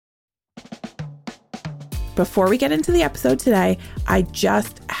before we get into the episode today, I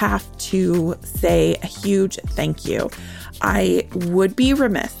just have to say a huge thank you. I would be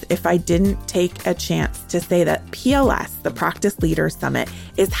remiss if I didn't take a chance to say that PLS, the Practice Leaders Summit,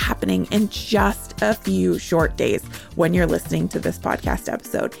 is happening in just a few short days when you're listening to this podcast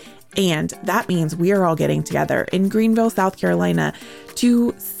episode. And that means we are all getting together in Greenville, South Carolina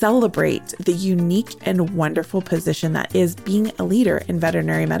to celebrate the unique and wonderful position that is being a leader in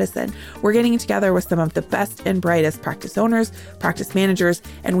veterinary medicine. We're getting together with some of the best and brightest practice owners, practice managers,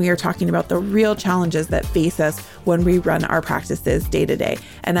 and we are talking about the real challenges that face us when we run our practices day to day.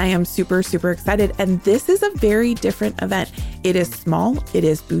 And I am super, super excited. And this is a very different event. It is small, it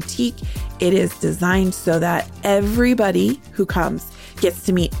is boutique, it is designed so that everybody who comes gets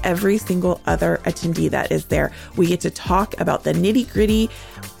to meet every single other attendee that is there. We get to talk about the nitty-gritty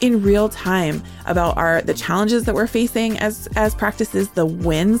in real time about the challenges that we're facing as practices, the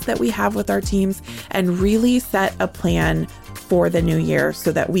wins that we have with our teams, and really set a plan for the new year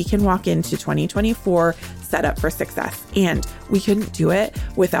so that we can walk into 2024 set up for success. And we couldn't do it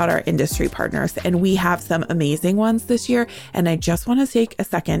without our industry partners. And we have some amazing ones this year. And I just want to take a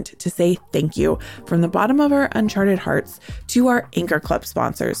second to say thank you from the bottom of our uncharted hearts to our Anchor Club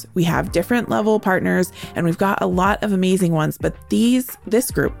sponsors. We have different level partners and we've got a lot of amazing ones, but these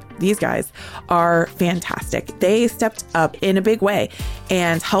guys are fantastic. They stepped up in a big way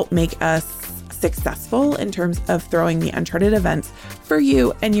and helped make us successful in terms of throwing the Uncharted events for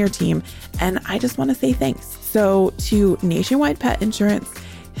you and your team. And I just want to say thanks. So to Nationwide Pet Insurance,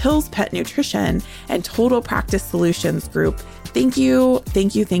 Hills Pet Nutrition, and Total Practice Solutions Group, thank you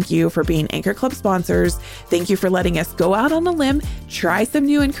for being Anchor Club sponsors. Thank you for letting us go out on a limb, try some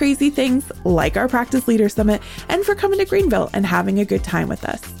new and crazy things like our Practice Leader Summit, and for coming to Greenville and having a good time with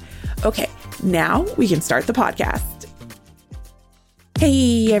us. Okay, now we can start the podcast.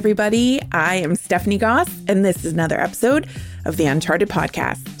 Hey, everybody. I am Stephanie Goss, and this is another episode of the Uncharted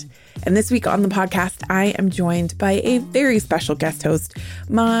Podcast. And this week on the podcast, I am joined by a very special guest host,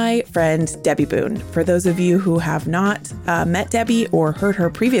 my friend, Debbie Boone. For those of you who have not met Debbie or heard her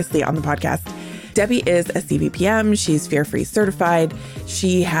previously on the podcast, Debbie is a CVPM. She's fear-free certified.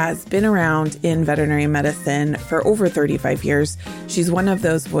 She has been around in veterinary medicine for over 35 years. She's one of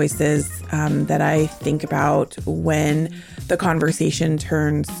those voices that I think about when the conversation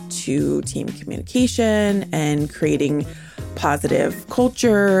turns to team communication and creating positive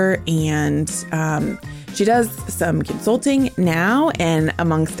culture. And she does some consulting now and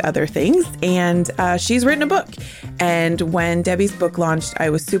amongst other things. And she's written a book. And when Debbie's book launched, I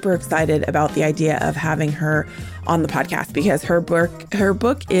was super excited about the idea of having her on the podcast because her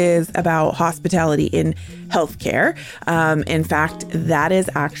book is about hospitality in healthcare. In fact, that is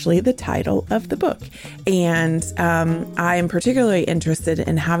actually the title of the book. And I am particularly interested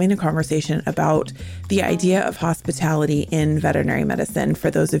in having a conversation about the idea of hospitality in veterinary medicine.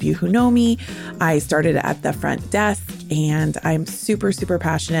 For those of you who know me, I started at the front desk and I'm super, super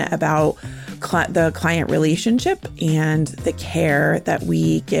passionate about the client relationship and the care that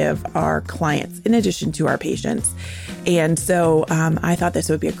we give our clients in addition to our patients. And so I thought this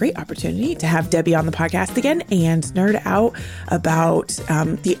would be a great opportunity to have Debbie on the podcast again and nerd out about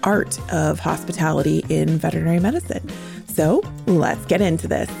the art of hospitality in veterinary medicine. So let's get into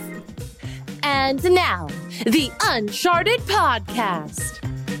this. And now, the Uncharted Podcast.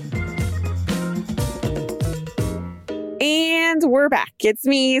 And we're back. It's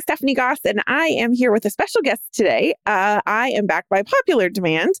me, Stephanie Goss, and I am here with a special guest today. I am back by popular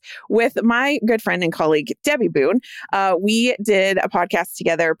demand with my good friend and colleague, Debbie Boone. We did a podcast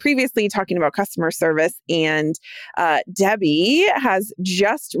together previously talking about customer service, and Debbie has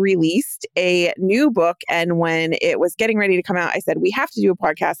just released a new book. And when it was getting ready to come out, I said, we have to do a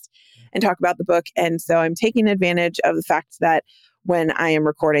podcast and talk about the book. And so I'm taking advantage of the fact that when I am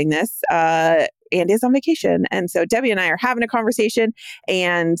recording this, Andy is on vacation. And so Debbie and I are having a conversation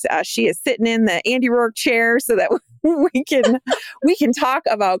and she is sitting in the Andy Rourke chair so that we can talk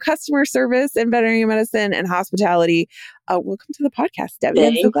about customer service in veterinary medicine and hospitality. Welcome to the podcast, Debbie.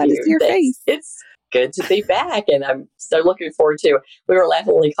 I'm so glad to see your face. It's good to be back. And I'm so looking forward to, we were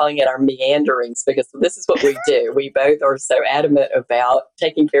laughingly calling it our meanderings because this is what we do. We both are so adamant about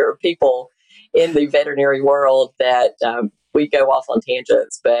taking care of people in the veterinary world that we go off on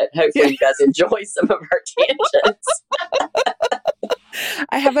tangents, but hopefully you guys enjoy some of our tangents.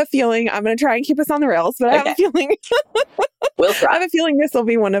 I have a feeling I'm going to try and keep us on the rails, but I have a feeling we'll try. I have a feeling this will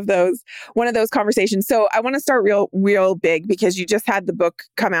be one of those conversations. So I want to start real big because you just had the book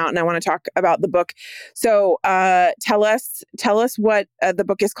come out, and I want to talk about the book. So tell us what the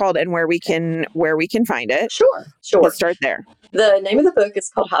book is called and where we can find it. Sure. Let's start there. The name of the book is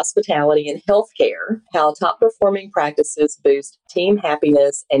called Hospitality in Healthcare: How Top Performing Practices Boost Team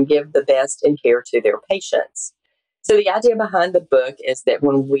Happiness and Give the Best in Care to Their Patients. So the idea behind the book is that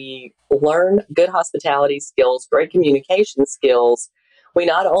when we learn good hospitality skills, great communication skills, we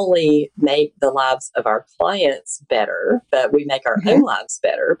not only make the lives of our clients better, but we make our own lives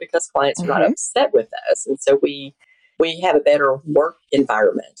better because clients are not upset with us. And so we have a better work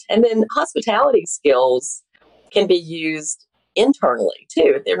environment. And then hospitality skills can be used internally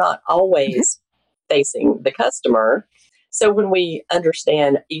too. They're not always facing the customer. So when we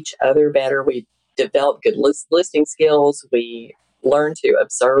understand each other better, we develop good listening skills. We learn to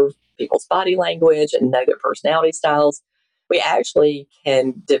observe people's body language and know their personality styles. We actually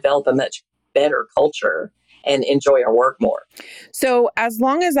can develop a much better culture and enjoy our work more. So as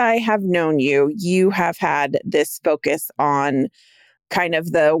long as I have known you, you have had this focus on kind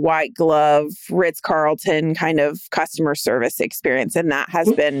of the white glove, Ritz-Carlton kind of customer service experience. And that has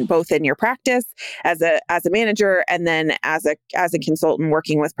been both in your practice as a manager and then as a consultant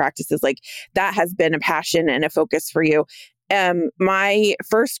working with practices. Like that has been a passion and a focus for you. My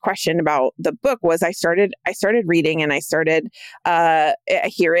first question about the book was I started reading and I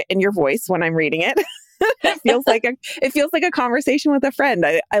hear it in your voice when I'm reading it. It feels like a conversation with a friend.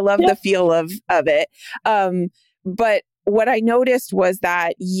 I love the feel of it. But what I noticed was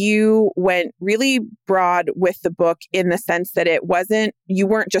that you went really broad with the book in the sense that you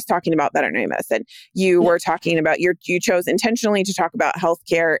weren't just talking about veterinary medicine. You were talking about, you chose intentionally to talk about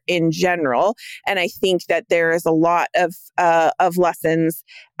healthcare in general. And I think that there is a lot of lessons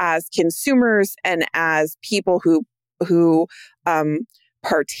as consumers and as people who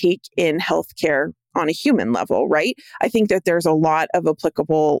partake in healthcare on a human level, right? I think that there's a lot of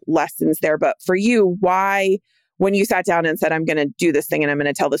applicable lessons there. But for you, why, when you sat down and said, I'm going to do this thing and I'm going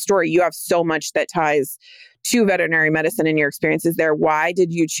to tell the story, you have so much that ties to veterinary medicine and your experiences there. Why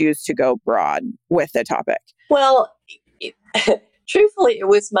did you choose to go broad with the topic? Well, truthfully, it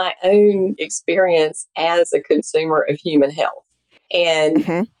was my own experience as a consumer of human health.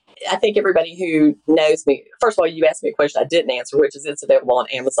 And I think everybody who knows me, first of all, you asked me a question I didn't answer, which is it's available on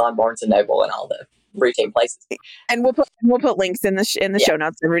Amazon, Barnes & Noble, and all the routine places. And we'll put links in the show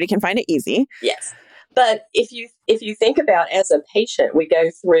notes. Everybody can find it easy. Yes. But if you think about, as a patient, we go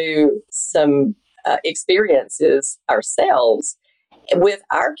through some experiences ourselves with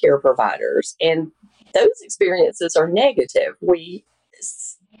our care providers, and those experiences are negative. We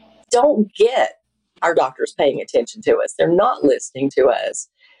don't get our doctors paying attention to us. They're not listening to us.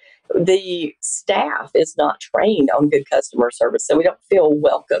 The staff is not trained on good customer service, so we don't feel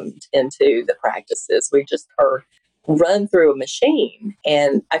welcomed into the practices. We just are run through a machine.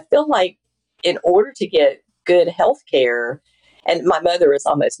 And I feel like in order to get good health care, and my mother is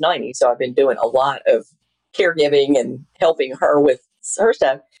almost 90, so I've been doing a lot of caregiving and helping her with her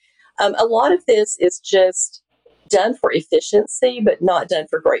stuff. A lot of this is just done for efficiency, but not done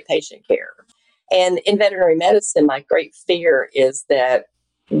for great patient care. And in veterinary medicine, my great fear is that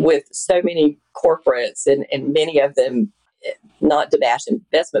with so many corporates and many of them, not to bash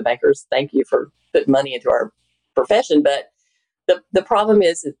investment bankers, thank you for putting money into our profession, but the problem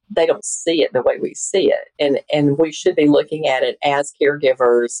is that they don't see it the way we see it. And we should be looking at it as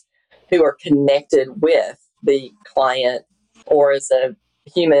caregivers who are connected with the client, or as a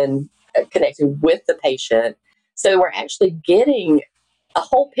human connecting with the patient. So we're actually getting a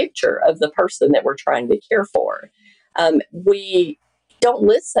whole picture of the person that we're trying to care for. We don't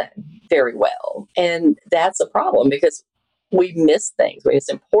listen very well. And that's a problem because we miss things. We miss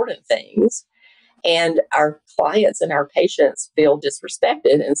important things. And our clients and our patients feel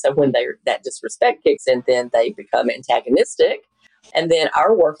disrespected. And so when that disrespect kicks in, then they become antagonistic. And then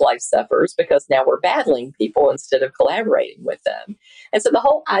our work life suffers because now we're battling people instead of collaborating with them. And so the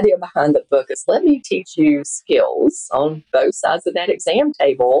whole idea behind the book is, let me teach you skills on both sides of that exam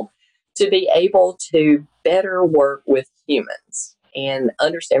table to be able to better work with humans and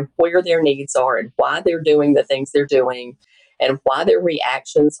understand where their needs are and why they're doing the things they're doing and why their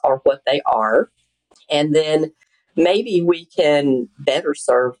reactions are what they are. And then maybe we can better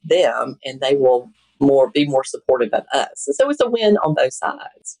serve them and they will be more supportive of us. And so it's a win on both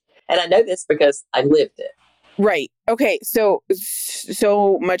sides. And I know this because I lived it. Right. Okay. So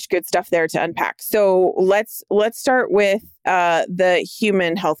much good stuff there to unpack. So let's start with the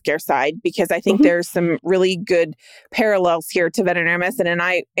human healthcare side, because I think Mhm. there's some really good parallels here to veterinary medicine.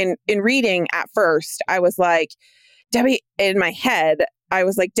 And in reading at first, I was like, Debbie, in my head, I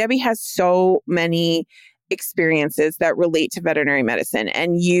was like, Debbie has so many experiences that relate to veterinary medicine.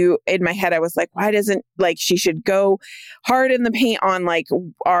 And in my head, I was like, why doesn't like she should go hard in the paint on like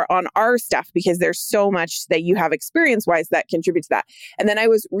our stuff, because there's so much that you have experience wise that contributes to that. And then I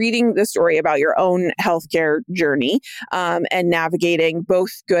was reading the story about your own healthcare journey, and navigating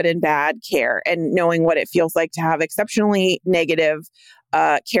both good and bad care, and knowing what it feels like to have exceptionally negative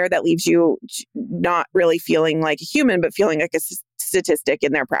care that leaves you not really feeling like a human, but feeling like a statistic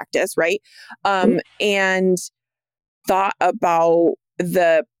in their practice, right? And thought about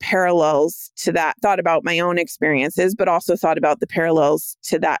the parallels to that, thought about my own experiences, but also thought about the parallels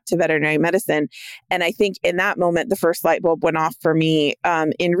to that to veterinary medicine. And I think in that moment, the first light bulb went off for me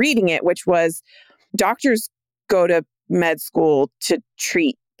in reading it, which was doctors go to med school to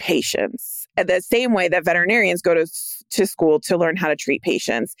treat patients the same way that veterinarians go to school to learn how to treat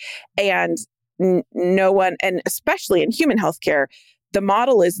patients. And no one, and especially in human healthcare, the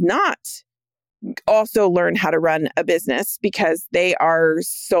model is not also learn how to run a business, because they are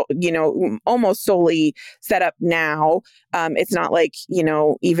so, almost solely set up now. It's not like,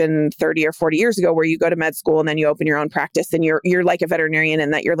 even 30 or 40 years ago where you go to med school and then you open your own practice and you're like a veterinarian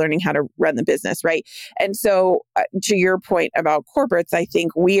and that you're learning how to run the business. Right. And so to your point about corporates, I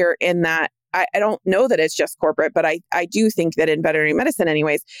think we are in that. I don't know that it's just corporate, but I do think that in veterinary medicine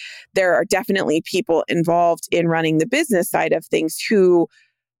anyways, there are definitely people involved in running the business side of things who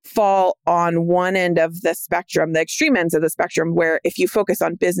fall on one end of the spectrum, the extreme ends of the spectrum, where if you focus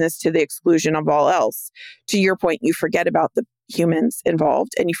on business to the exclusion of all else, to your point, you forget about the humans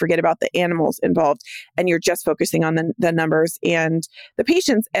involved and you forget about the animals involved, and you're just focusing on the numbers and the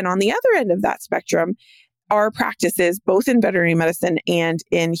patients. And on the other end of that spectrum are practices, both in veterinary medicine and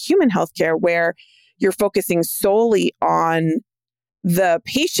in human healthcare, where you're focusing solely on the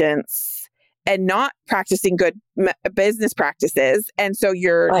patients and not practicing good business practices. And so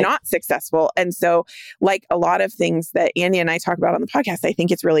you're Right. not successful. And so, like a lot of things that Andy and I talk about on the podcast, I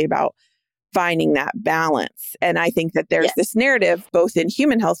think it's really about finding that balance. And I think that there's Yes. this narrative both in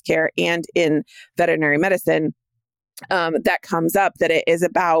human healthcare and in veterinary medicine that comes up, that it is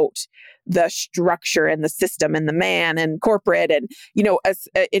about the structure and the system and the man and corporate. And, as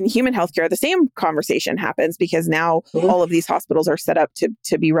in human healthcare, the same conversation happens, because now Mhm. all of these hospitals are set up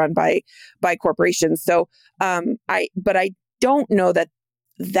to be run by corporations. So I don't know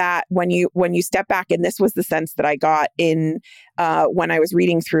that when you step back, and this was the sense that I got in when I was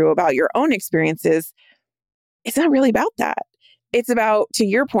reading through about your own experiences, it's not really about that. It's about, to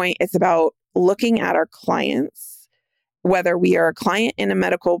your point, it's about looking at our clients, whether we are a client in a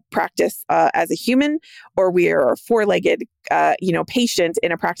medical practice as a human, or we are a four-legged, patient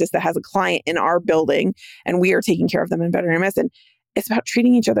in a practice that has a client in our building, and we are taking care of them in veterinary medicine. It's about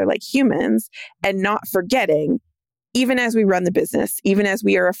treating each other like humans and not forgetting, even as we run the business, even as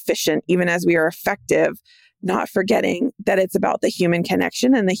we are efficient, even as we are effective, not forgetting that it's about the human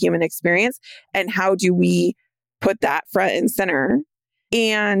connection and the human experience. And how do we put that front and center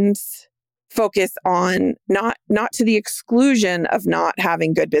and focus on not to the exclusion of not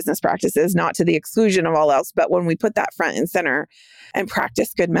having good business practices, not to the exclusion of all else, but when we put that front and center and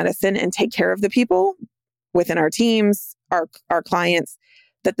practice good medicine and take care of the people within our teams, our clients,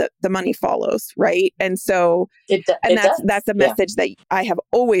 that the money follows, right? And so, It that's does. a Yeah. message that I have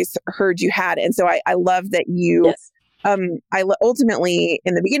always heard you had. And so I love that you, Yes. ultimately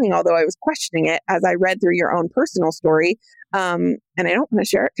in the beginning, although I was questioning it as I read through your own personal story, and I don't want to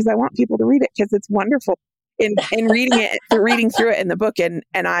share it because I want people to read it because it's wonderful. In reading through it in the book, and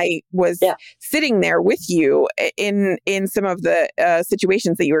I was Yeah. sitting there with you in some of the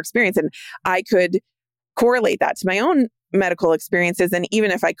situations that you were experiencing, and I could correlate that to my own medical experiences. And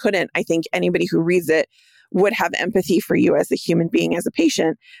even if I couldn't, I think anybody who reads it would have empathy for you as a human being, as a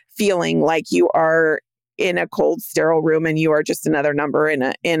patient, feeling like you are in a cold, sterile room and you are just another number in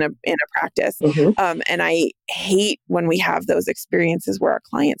a practice. Mhm. And I hate when we have those experiences where our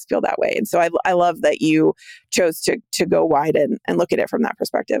clients feel that way. And so I love that you chose to go wide and look at it from that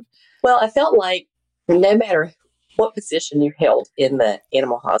perspective. Well, I felt like no matter what position you held in the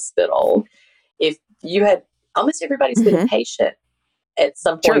animal hospital, if you had, almost everybody's been a Mhm. patient at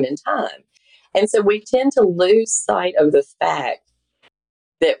some Sure. point in time. And so we tend to lose sight of the fact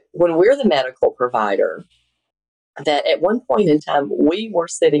that when we're the medical provider, that at one point in time, we were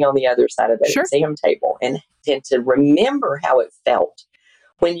sitting on the other side of the Sure. exam table, and tend to remember how it felt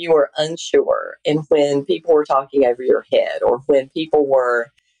when you were unsure and when people were talking over your head, or when people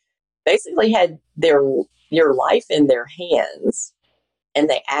were basically had your life in their hands and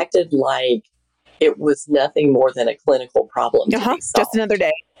they acted like it was nothing more than a clinical problem to be solved. Just another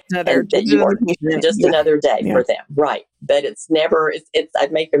day. And that you are just another day for them. Right. But it's never,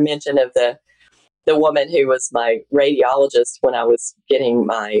 I'd make a mention of the woman who was my radiologist when I was getting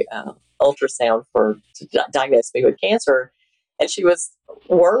my ultrasound to diagnose me with cancer. And she was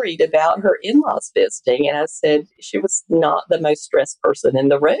worried about her in-laws visiting. And I said, she was not the most stressed person in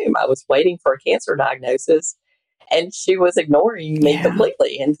the room. I was waiting for a cancer diagnosis, and she was ignoring me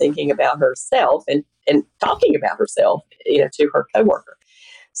completely and thinking about herself and talking about herself, to her coworker.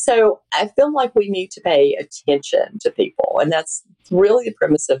 So I feel like we need to pay attention to people. And that's really the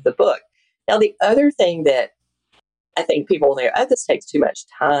premise of the book. Now, the other thing that I think people think, oh, this takes too much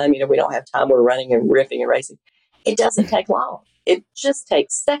time. We don't have time. We're running and riffing and racing. It doesn't take long. It just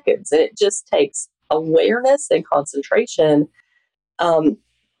takes seconds. And it just takes awareness and concentration to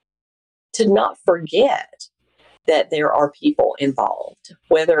not forget that there are people involved,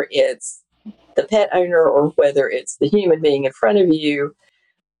 whether it's the pet owner or whether it's the human being in front of you.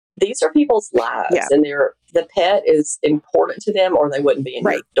 These are people's lives, and the pet is important to them, or they wouldn't be in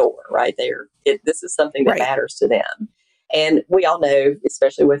your door, right? This is something that matters to them. And we all know,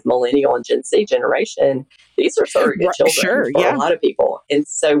 especially with millennial and Gen Z generation, these are surrogate children for a lot of people. And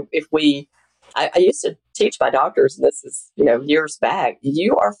so I used to teach my doctors, and this is, years back,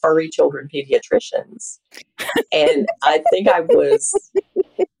 you are furry children pediatricians. And I think I was,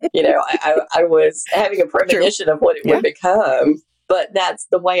 I was having a premonition of what it would become. But that's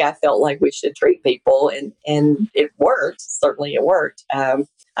the way I felt like we should treat people. And it worked. Certainly it worked. I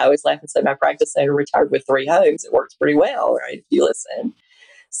always laugh and say my practice owner retired with 3 homes. It works pretty well, right? If you listen.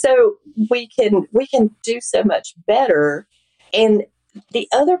 So we can do so much better. And the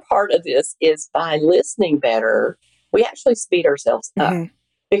other part of this is by listening better, we actually speed ourselves up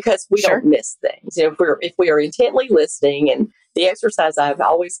because we don't miss things. If we are intently listening, and the exercise I've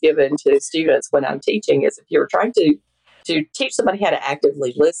always given to students when I'm teaching is, if you're trying to teach somebody how to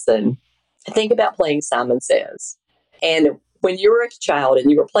actively listen, think about playing Simon Says. And when you were a child and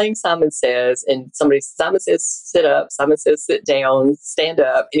you were playing Simon Says, and Simon Says sit up, Simon Says sit down, stand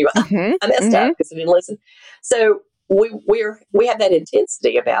up, and you go, I messed up because I didn't listen. So we have that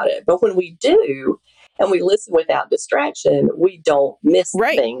intensity about it. But when we do, and we listen without distraction, we don't miss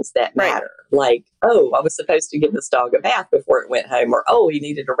things that matter. Like, oh, I was supposed to give this dog a bath before it went home, or, oh, he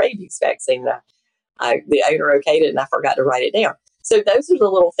needed a rabies vaccine. The owner okayed it and I forgot to write it down. So those are the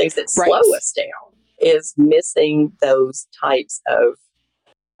little things that slow us down, is missing those types of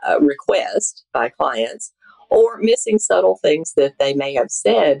requests by clients, or missing subtle things that they may have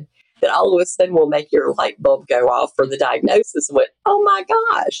said that all of a sudden will make your light bulb go off for the diagnosis and went, oh my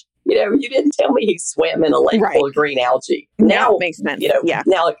gosh, you didn't tell me he swam in a lake full of green algae. Now it makes sense.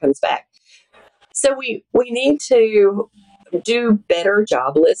 Now it comes back. So we need to do better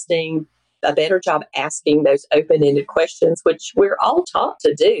job listening, a better job asking those open-ended questions, which we're all taught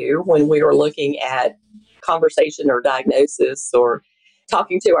to do when we are looking at conversation or diagnosis or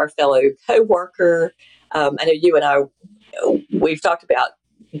talking to our fellow coworker. I know you and I, we've talked about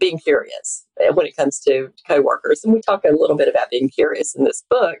being curious when it comes to coworkers, and we talk a little bit about being curious in this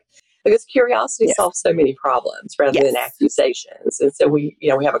book, because curiosity solves so many problems rather than accusations. And so we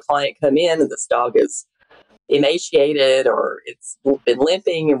have a client come in and this dog is emaciated or it's been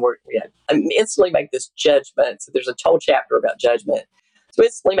limping, and I instantly make this judgment. So there's a whole chapter about judgment. So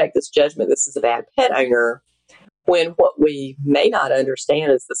instantly make this judgment, this is a bad pet owner, when what we may not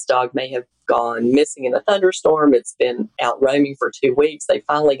understand is this dog may have gone missing in a thunderstorm. It's been out roaming for 2 weeks. They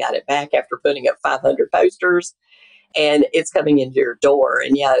finally got it back after putting up 500 posters, and it's coming into your door.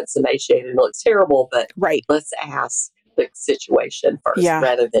 And it's emaciated and looks terrible, but let's ask the situation first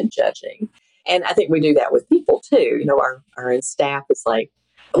rather than judging. And I think we do that with people too. Our staff is like,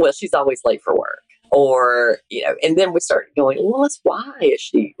 well, she's always late for work. Or, and then we start going, well, why is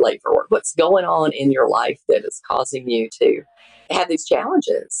she late for work? What's going on in your life that is causing you to have these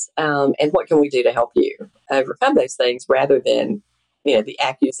challenges? And what can we do to help you overcome those things, rather than, the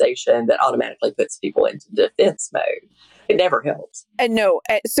accusation that automatically puts people into defense mode? It never helps. And no,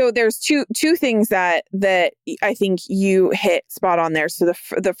 so there's two things that I think you hit spot on there. So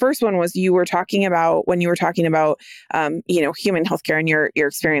the first one was when you were talking about human healthcare and your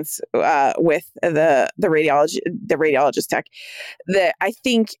experience with the radiologist tech. That I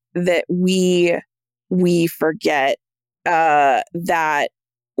think that we forget that.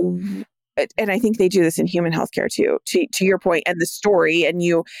 And I think they do this in human healthcare too, to your point and the story. And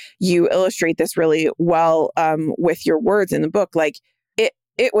you illustrate this really well with your words in the book. Like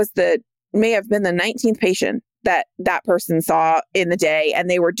may have been the 19th patient that person saw in the day, and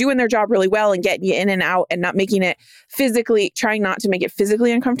they were doing their job really well and getting you in and out and not making it trying not to make it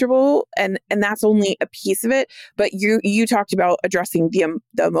physically uncomfortable. And that's only a piece of it. But you talked about addressing the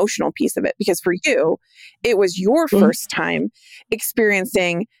emotional piece of it, because for you, it was your first time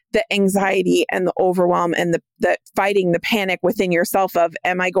experiencing the anxiety and the overwhelm and the fighting the panic within yourself of,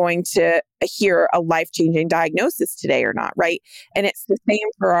 am I going to hear a life-changing diagnosis today or not? Right. And it's the same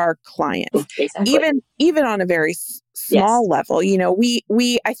for our clients, even on a very small level. You know,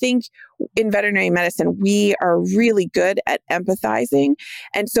 I think in veterinary medicine, we are really good at empathizing.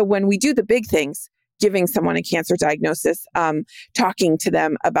 And so when we do the big things, giving someone a cancer diagnosis, talking to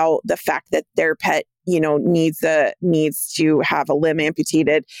them about the fact that their pet, needs to have a limb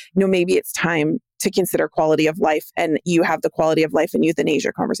amputated, maybe it's time to consider quality of life, and you have the quality of life and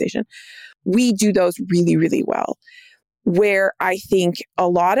euthanasia conversation. We do those really, really well. Where I think a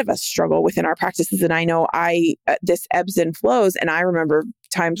lot of us struggle within our practices, and I know this ebbs and flows, and I remember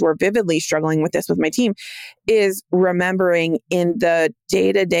times where vividly struggling with this with my team, is remembering in the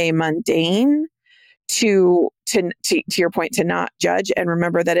day-to-day mundane to your point, to not judge and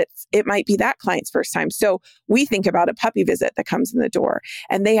remember that it might be that client's first time. So we think about a puppy visit that comes in the door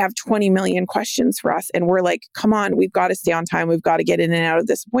and they have 20 million questions for us. And we're like, come on, we've got to stay on time. We've got to get in and out of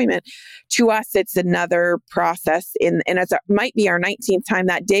this appointment. To us, it's another process and it might be our 19th time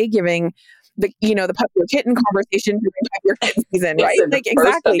that day giving the puppy or kitten conversation during puppy or kitten season, right? Like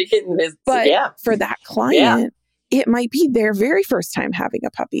exactly. But for that client, it might be their very first time having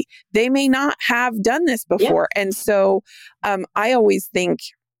a puppy. They may not have done this before. Yeah. And so I always think,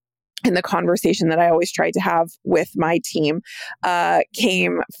 and the conversation that I always tried to have with my team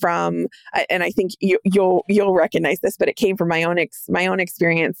came from, and I think you'll recognize this, but it came from my own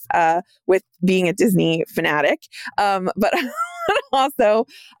experience with being a Disney fanatic. But also,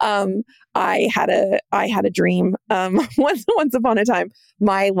 I had a dream once upon a time.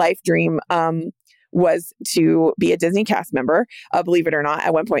 My life dream was to be a Disney cast member. Believe it or not,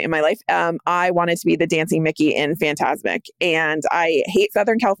 at one point in my life, I wanted to be the dancing Mickey in Fantasmic. And I hate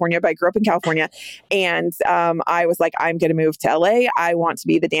Southern California, but I grew up in California. And I was like, I'm going to move to LA. I want to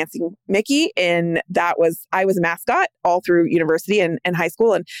be the dancing Mickey. And I was a mascot all through university and high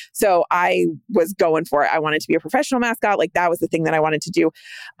school. And so I was going for it. I wanted to be a professional mascot. Like that was the thing that I wanted to do.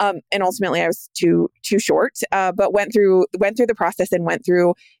 And ultimately I was too short, but went through the process and went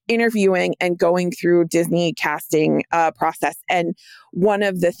through interviewing and going through Disney casting process. And one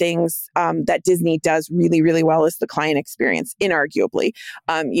of the things that Disney does really, really well is the client experience, inarguably.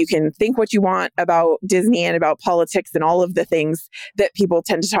 You can think what you want about Disney and about politics and all of the things that people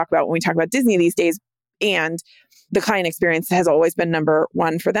tend to talk about when we talk about Disney these days. And the client experience has always been number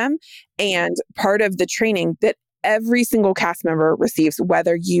one for them. And part of the training that every single cast member receives,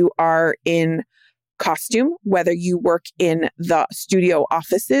 whether you are in costume, whether you work in the studio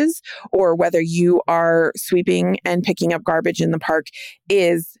offices or whether you are sweeping and picking up garbage in the park,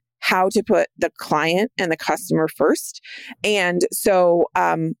 is how to put the client and the customer first. And so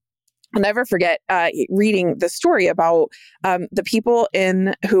I'll never forget reading the story about the people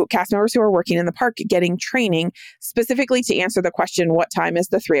cast members who are working in the park getting training specifically to answer the question, what time is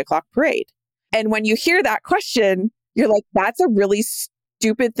the 3:00 parade? And when you hear that question, you're like, that's a really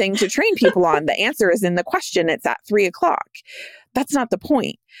stupid thing to train people on. The answer is in the question. It's at 3:00. That's not the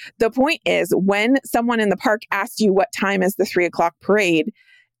point. The point is when someone in the park asks you what time is the 3:00 parade,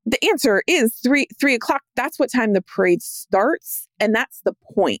 the answer is 3:00. That's what time the parade starts. And that's the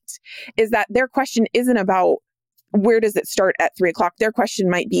point, is that their question isn't about where does it start at 3:00. Their question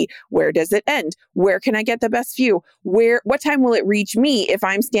might be, where does it end? Where can I get the best view? What time will it reach me if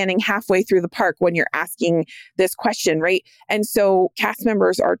I'm standing halfway through the park when you're asking this question, right? And so cast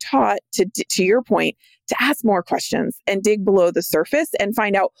members are taught to your point, to ask more questions and dig below the surface and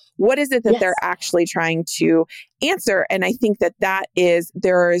find out what is it that they're actually trying to answer. And I think that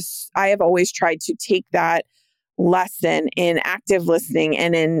I have always tried to take that lesson in active listening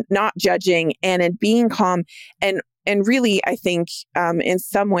and in not judging and in being calm. And really, I think in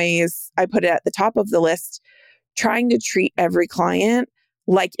some ways, I put it at the top of the list, trying to treat every client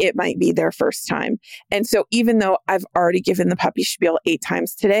like it might be their first time. And so even though I've already given the puppy spiel 8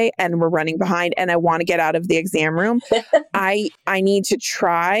 times today and we're running behind and I want to get out of the exam room, I need to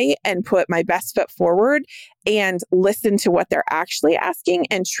try and put my best foot forward and listen to what they're actually asking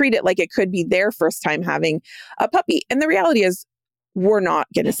and treat it like it could be their first time having a puppy. And the reality is, we're not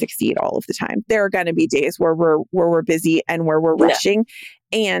going to succeed all of the time. There are going to be days where we're busy and where we're rushing.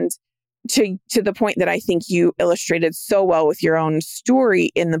 And to the point that I think you illustrated so well with your own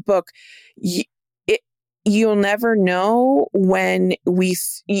story in the book, you'll never know when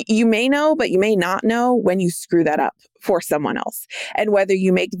you may know, but you may not know when you screw that up for someone else. And whether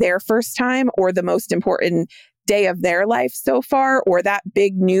you make their first time or the most important day of their life so far, or that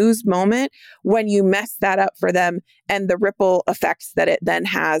big news moment, when you mess that up for them and the ripple effects that it then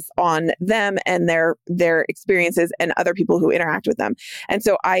has on them and their experiences and other people who interact with them. And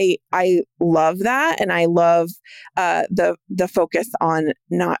so I love that. And I love the focus on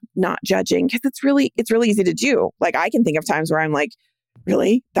not judging, because it's really easy to do. Like, I can think of times where I'm like,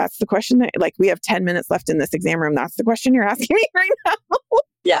 really? That's the question that, like, we have 10 minutes left in this exam room. That's the question you're asking me right now.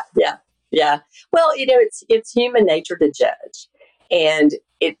 Yeah. Well, it's human nature to judge, and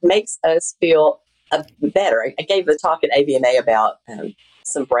it makes us feel better. I gave a talk at AVMA about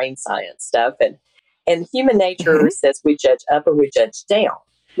some brain science stuff, and human nature says we judge up or we judge down.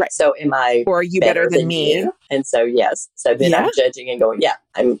 Right. So am I or are you better than me? You? And so, yes. So then I'm judging and going, yeah,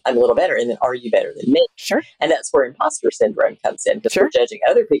 I'm a little better. And then, are you better than me? Sure. And that's where imposter syndrome comes in, because we're judging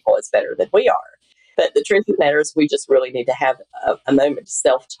other people as better than we are. But the truth of the matter is, we just really need to have a moment to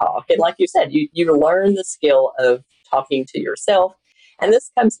self-talk. And like you said, you learn the skill of talking to yourself. And this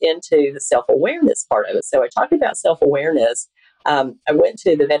comes into the self-awareness part of it. So I talked about self-awareness. I went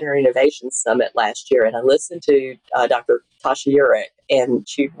to the Veterinary Innovation Summit last year, and I listened to Dr. Tasha Urich, and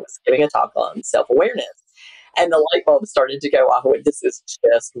she was giving a talk on self-awareness. And the light bulb started to go off. This is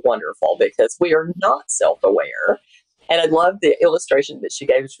just wonderful, because we are not self-aware. And I love the illustration that she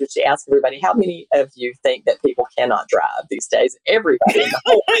gave, which she asked everybody, how many of you think that people cannot drive these days? Everybody in the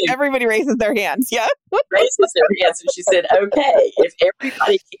whole room everybody raises their hands. Yeah. raises their hands. And she said, okay, if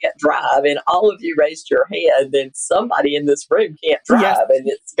everybody can't drive and all of you raised your hand, then somebody in this room can't drive, and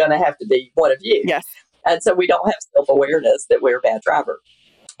it's going to have to be one of you. Yes. And so we don't have self-awareness that we're a bad driver.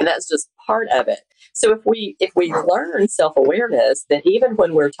 And that's just part of it. So if we learn self-awareness, then even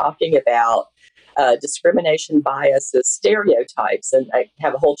when we're talking about discrimination, biases, stereotypes, and I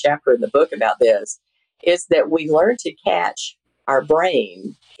have a whole chapter in the book about this, is that we learn to catch our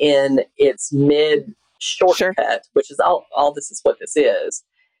brain in its mid shortcut, which is all this is what this is.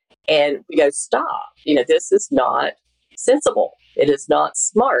 And we go, stop, this is not sensible. It is not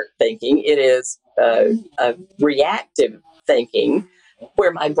smart thinking. It is a reactive thinking,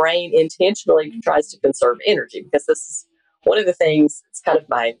 where my brain intentionally tries to conserve energy, because this is one of the things, it's kind of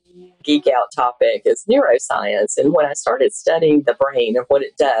my geek out topic, is neuroscience. And when I started studying the brain and what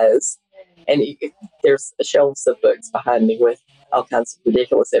it does, and there's shelves of books behind me with all kinds of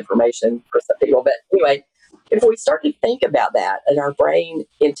ridiculous information for some people. But anyway, if we start to think about that, and our brain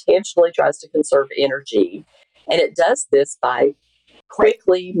intentionally tries to conserve energy, and it does this by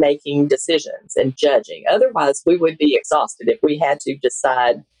quickly making decisions and judging. Otherwise, we would be exhausted if we had to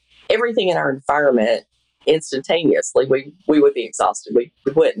decide everything in our environment instantaneously. We would be exhausted. We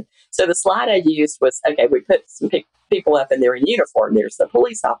wouldn't. So the slide I used was, okay, we put some people up and they're in uniform. There's a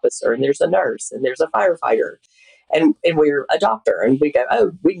police officer, and there's a nurse, and there's a firefighter, and we're a doctor, and we go,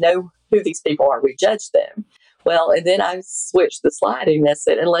 oh, we know who these people are. We judge them. Well, and then I switched the slide and I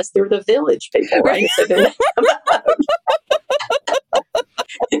said, unless they're the village people, right? So then they come up.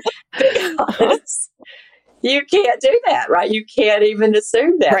 Because you can't do that, right? You can't even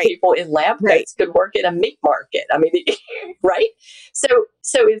assume that people in lab coats could work in a meat market. I mean, right? So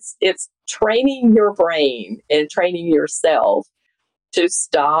it's training your brain and training yourself to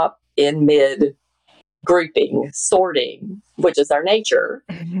stop in mid grouping, sorting, which is our nature,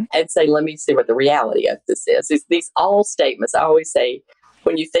 and say, let me see what the reality of this is. These all statements, I always say,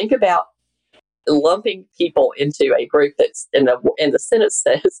 when you think about lumping people into a group that's in the sentence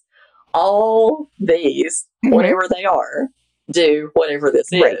says, all these, whatever they are, do whatever this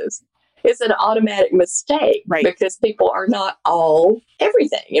is. It's an automatic mistake, because people are not all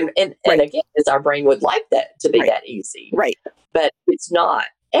everything. And again, as our brain would like that to be that easy. Right. But it's not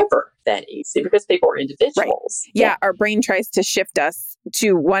ever that easy, because people are individuals. Yeah, our brain tries to shift us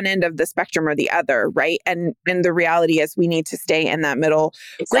to one end of the spectrum or the other, right? And the reality is we need to stay in that middle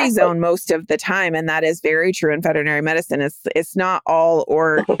gray zone most of the time. And that is very true in veterinary medicine. It's not all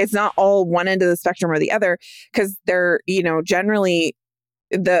it's not all one end of the spectrum or the other, because they're, generally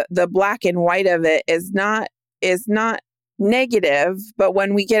the black and white of it is not negative, but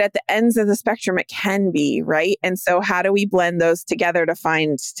when we get at the ends of the spectrum, it can be, right? And so how do we blend those together to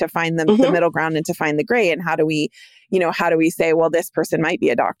find the middle ground and to find the gray? And how do we say, well, this person might be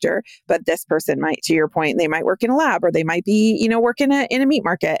a doctor, but this person might, to your point, they might work in a lab, or they might be, work in a meat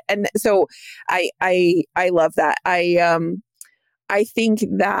market. And so I love that. I think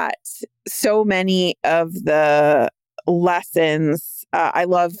that so many of the lessons, I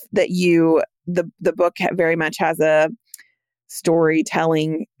love that the book very much has a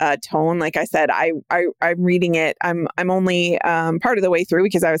storytelling tone. Like I said, I'm reading it. I'm only part of the way through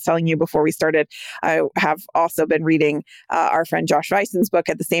because I was telling you before we started, I have also been reading our friend Josh Weisson's book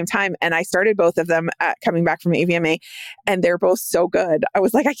at the same time. And I started both of them coming back from AVMA, and they're both so good. I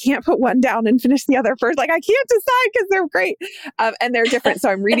was like, I can't put one down and finish the other first. Like I can't decide because they're great and they're different. So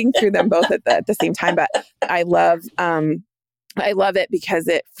I'm reading through them both at the same time. But I love it because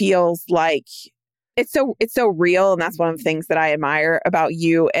it feels like it's so real. And that's one of the things that I admire about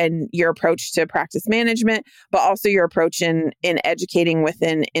you and your approach to practice management, but also your approach in educating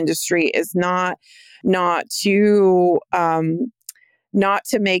within industry is not to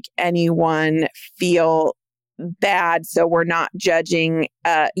make anyone feel bad. So we're not judging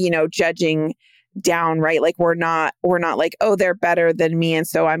down, right? Like we're not like, oh, they're better than me, and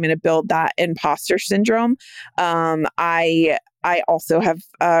so I'm going to build that imposter syndrome. I also have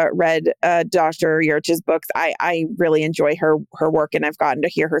read Dr. Yurch's books. I really enjoy her work, and I've gotten to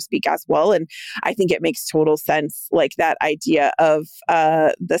hear her speak as well. And I think it makes total sense, like that idea of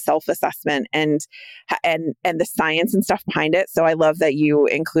the self-assessment and the science and stuff behind it. So I love that you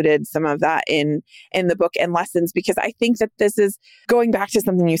included some of that in the book and lessons, because I think that this is going back to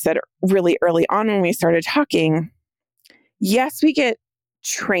something you said really early on when we started talking. Yes, we get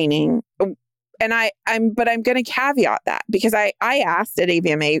training. And I'm going to caveat that because I asked at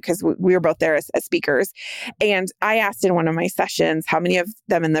AVMA, because we were both there as speakers, and I asked in one of my sessions how many of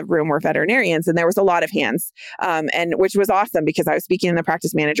them in the room were veterinarians, and there was a lot of hands, and which was awesome because I was speaking in the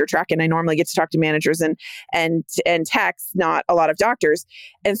practice manager track, and I normally get to talk to managers and techs, not a lot of doctors,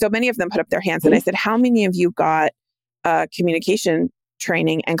 and so many of them put up their hands, and I said, how many of you got communication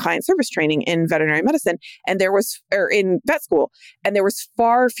training and client service training in veterinary medicine? And or in vet school. And there was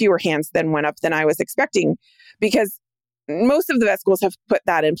far fewer hands than went up than I was expecting, because most of the vet schools have put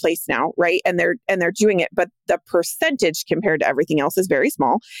that in place now, right? And they're doing it, but the percentage compared to everything else is very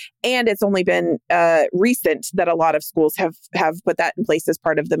small. And it's only been recent that a lot of schools have put that in place as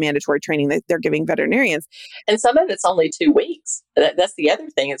part of the mandatory training that they're giving veterinarians. And some of it's only 2 weeks. That's the other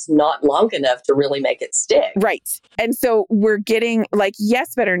thing. It's not long enough to really make it stick. Right. And so we're getting, like,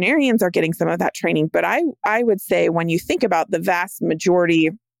 yes, veterinarians are getting some of that training, but I would say when you think about the vast majority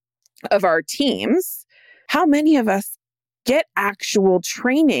of our teams, how many of us get actual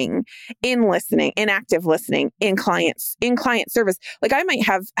training in listening, in active listening, in client service? Like I might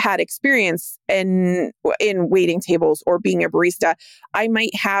have had experience in waiting tables or being a barista. I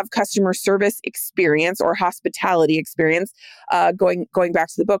might have customer service experience or hospitality experience, going back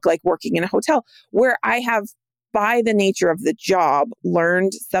to the book, like working in a hotel, where I have, by the nature of the job,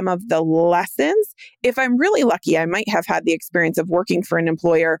 learned some of the lessons. If I'm really lucky, I might have had the experience of working for an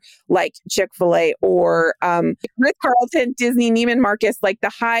employer like Chick-fil-A or Ritz-Carlton, Disney, Neiman Marcus, like the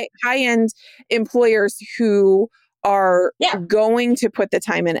high-end employers who are going to put the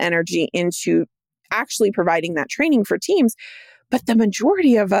time and energy into actually providing that training for teams. But the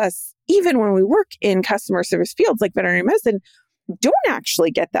majority of us, even when we work in customer service fields like veterinary medicine, don't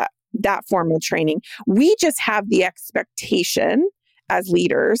actually get that formal training. We just have the expectation as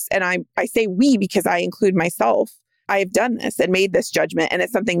leaders. And I say we because I include myself. I have done this and made this judgment. And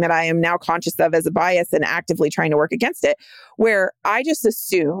it's something that I am now conscious of as a bias and actively trying to work against it, where I just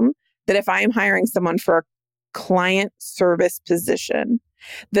assume that if I am hiring someone for a client service position,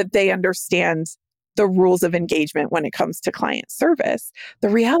 that they understand the rules of engagement when it comes to client service. The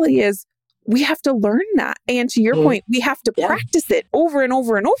reality is, we have to learn that. And to your point, we have to practice it over and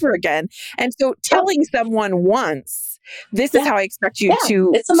over and over again. And so telling someone once, this is how I expect you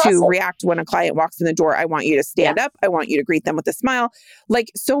to react when a client walks in the door. I want you to stand up. I want you to greet them with a smile.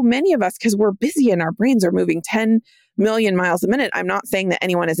 Like so many of us, because we're busy and our brains are moving 10 million miles a minute. I'm not saying that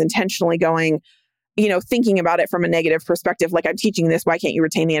anyone is intentionally going, thinking about it from a negative perspective. Like, I'm teaching this, why can't you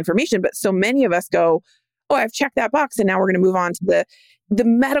retain the information? But so many of us go, oh, I've checked that box. And now we're going to move on to the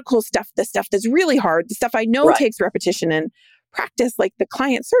medical stuff, the stuff that's really hard, the stuff I know takes repetition and practice. Like the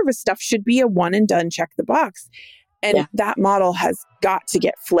client service stuff should be a one and done, check the box. And that model has got to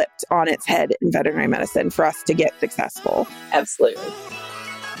get flipped on its head in veterinary medicine for us to get successful. Absolutely.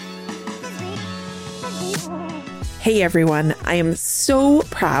 Hey everyone, I am so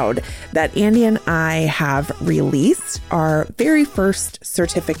proud that Andy and I have released our very first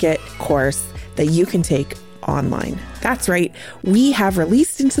certificate course that you can take online. That's right. We have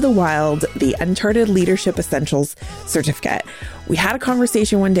released into the wild the Uncharted Leadership Essentials certificate. We had a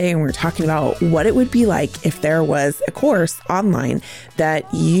conversation one day and we were talking about what it would be like if there was a course online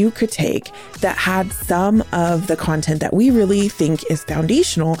that you could take that had some of the content that we really think is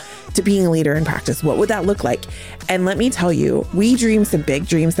foundational to being a leader in practice. What would that look like? And let me tell you, we dreamed some big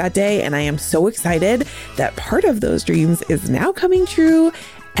dreams that day, and I am so excited that part of those dreams is now coming true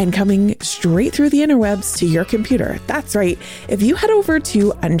and coming straight through the interwebs to your computer. That's right. If you head over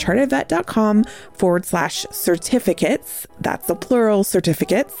to unchartedvet.com/certificates, that's the plural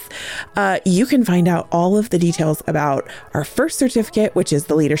certificates, you can find out all of the details about our first certificate, which is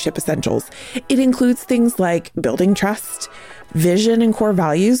the Leadership Essentials. It includes things like building trust, vision and core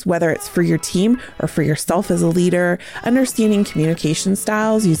values, whether it's for your team or for yourself as a leader, understanding communication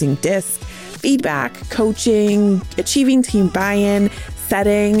styles using DISC, feedback, coaching, achieving team buy-in,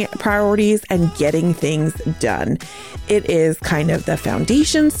 setting priorities, and getting things done. It is kind of the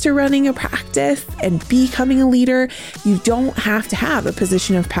foundations to running a practice and becoming a leader. You don't have to have a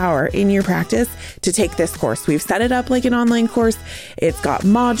position of power in your practice to take this course. We've set it up like an online course. It's got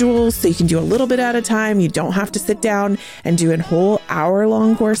modules, so you can do a little bit at a time. You don't have to sit down and do a whole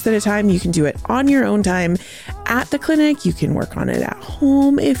hour-long course at a time. You can do it on your own time at the clinic. You can work on it at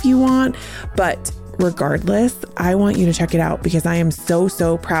home if you want, but regardless, I want you to check it out because I am so,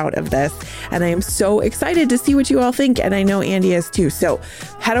 so proud of this. And I am so excited to see what you all think. And I know Andy is too. So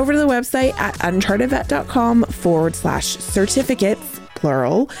head over to the website at unchartedvet.com/certificates,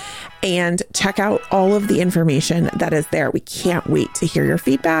 plural, and check out all of the information that is there. We can't wait to hear your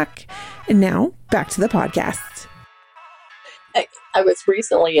feedback. And now back to the podcast. I was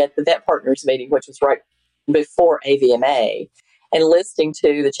recently at the Vet Partners meeting, which was right before AVMA, and listening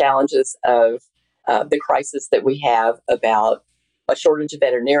to the challenges of the crisis that we have about a shortage of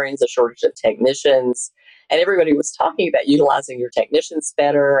veterinarians, a shortage of technicians, and everybody was talking about utilizing your technicians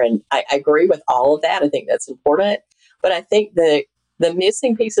better. And I agree with all of that. I think that's important. But I think the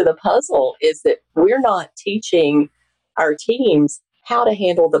missing piece of the puzzle is that we're not teaching our teams how to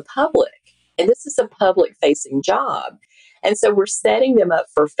handle the public. And this is a public facing job. And so we're setting them up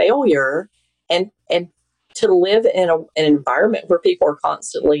for failure and to live in an environment where people are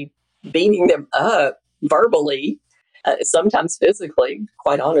constantly beating them up verbally, sometimes physically,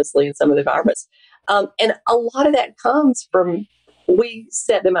 quite honestly, in some of the environments. And a lot of that comes from we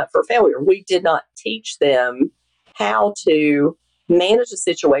set them up for failure. We did not teach them how to manage a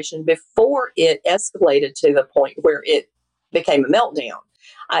situation before it escalated to the point where it became a meltdown.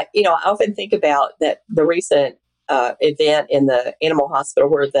 I often think about the recent event in the animal hospital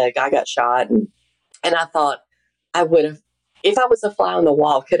where the guy got shot, and I thought I would have, if I was a fly on the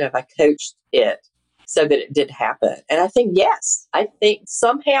wall, could have I coached it so that it did happen? And I think, yes, I think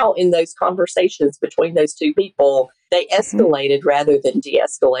somehow in those conversations between those two people, they escalated rather than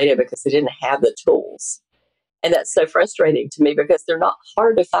de-escalated because they didn't have the tools. And that's so frustrating to me because they're not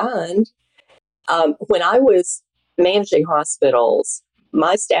hard to find. When I was managing hospitals,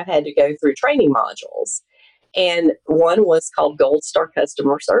 my staff had to go through training modules. And one was called Gold Star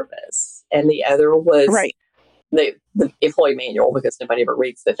Customer Service. And the other was the employee manual, because nobody ever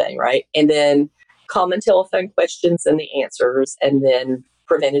reads the thing, right? And then common telephone questions and the answers, and then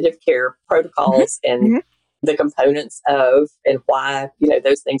preventative care protocols and the components of and why,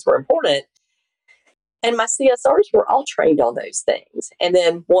 those things were important. And my CSRs were all trained on those things. And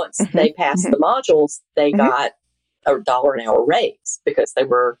then once they passed the modules, they got $1 an hour raise because they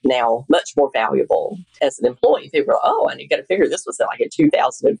were now much more valuable as an employee. They were, and you got to figure this was like in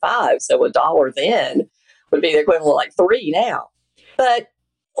 2005. So $1 then would be the equivalent of like $3 now. But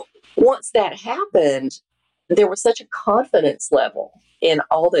once that happened, there was such a confidence level in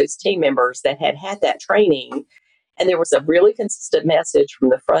all those team members that had that training. And there was a really consistent message from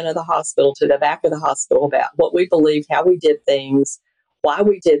the front of the hospital to the back of the hospital about what we believed, how we did things, why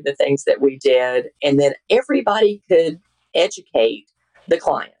we did the things that we did. And then everybody could educate the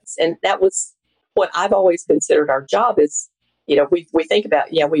clients. And that was what I've always considered our job is, we think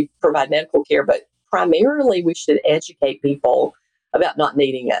about, we provide medical care, but primarily we should educate people about not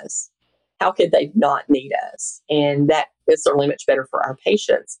needing us. How could they not need us? And that is certainly much better for our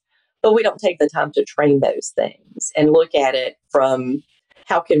patients. But we don't take the time to train those things and look at it from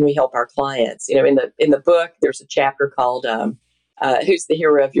how can we help our clients? In the book, there's a chapter called Who's the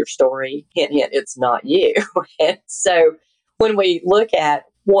Hero of Your Story? Hint, hint, it's not you. And so when we look at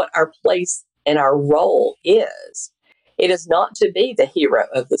what our place and our role is, it is not to be the hero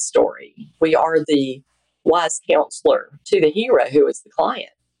of the story. We are the wise counselor to the hero, who is the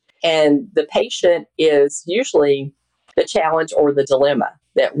client. And the patient is usually the challenge or the dilemma.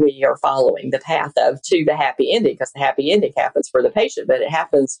 that we are following, the path of to the happy ending, because the happy ending happens for the patient, but it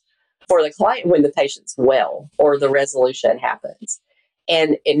happens for the client when the patient's well or the resolution happens.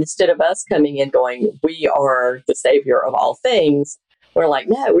 And instead of us coming in going, we are the savior of all things, we're like,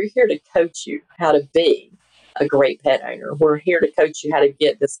 no, we're here to coach you how to be a great pet owner. We're here to coach you how to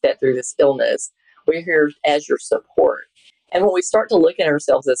get this pet through this illness. We're here as your support. And when we start to look at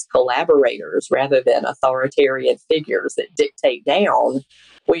ourselves as collaborators rather than authoritarian figures that dictate down,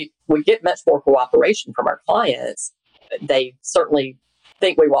 we get much more cooperation from our clients. They certainly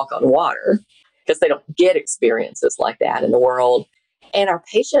think we walk on water because they don't get experiences like that in the world. And our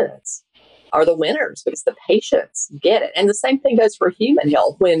patients are the winners because the patients get it. And the same thing goes for human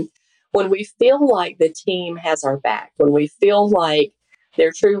health. When we feel like the team has our back, when we feel like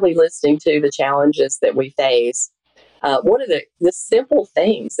they're truly listening to the challenges that we face, one of the simple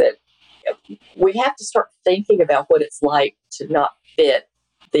things that we have to start thinking about what it's like to not fit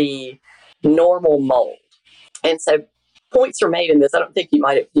the normal mold. And so points are made in this. I don't think you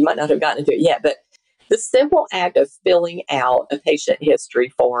might not have gotten into it yet, but the simple act of filling out a patient history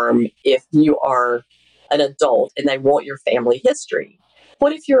form, if you are an adult and they want your family history.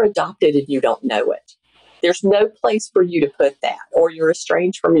 What if you're adopted and you don't know it? There's no place for you to put that. Or you're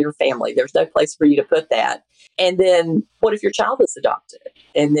estranged from your family. There's no place for you to put that. And then what if your child is adopted?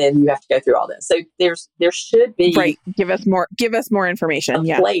 And then you have to go through all this. So there should be right. Give us more information.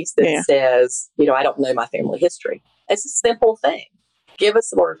 A place that says, I don't know my family history. It's a simple thing. Give us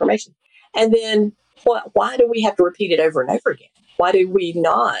some more information. And then why do we have to repeat it over and over again? Why do we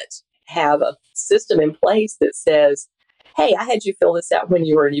not have a system in place that says, hey, I had you fill this out when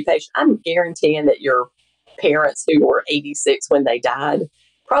you were a new patient. I'm guaranteeing that your parents who were 86 when they died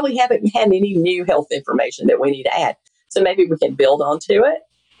probably haven't had any new health information that we need to add. So maybe we can build onto it.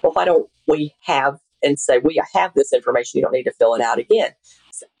 Well, why don't we have and say, we have this information, you don't need to fill it out again.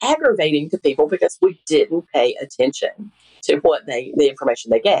 It's aggravating to people because we didn't pay attention to the information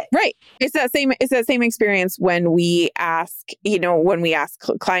they get. Right. It's that same experience when we ask,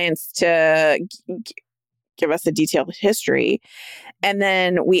 clients to give us a detailed history, and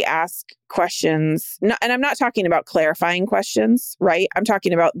then we ask questions. And I'm not talking about clarifying questions, right? I'm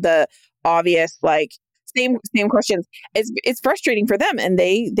talking about the obvious, same questions. It's frustrating for them, and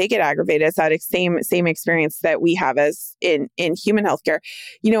they get aggravated. It's that same experience that we have as in human healthcare.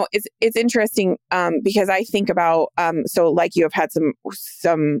 It's interesting because I think about so like you have had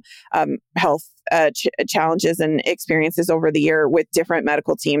some health challenges and experiences over the year with different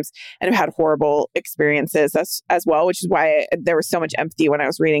medical teams, and have had horrible experiences as well, which is why there was so much empathy when I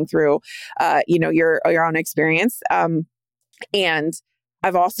was reading through your own experience. And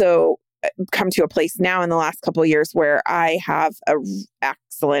I've also come to a place now in the last couple of years where I have a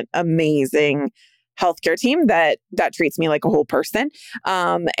excellent, amazing healthcare team that treats me like a whole person.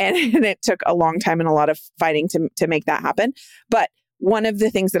 And it took a long time and a lot of fighting to make that happen. But one of the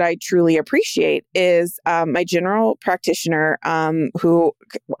things that I truly appreciate is my general practitioner, who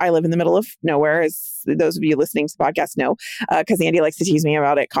I live in the middle of nowhere, as those of you listening to the podcast know, because Andy likes to tease me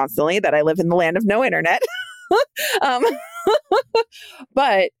about it constantly, that I live in the land of no internet.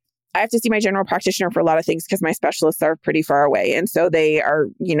 But I have to see my general practitioner for a lot of things because my specialists are pretty far away. And so they are,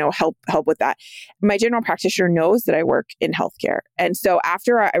 help with that. My general practitioner knows that I work in healthcare. And so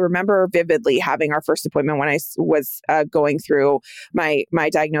after I remember vividly having our first appointment when I was going through my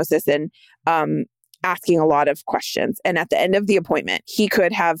diagnosis and asking a lot of questions. And at the end of the appointment,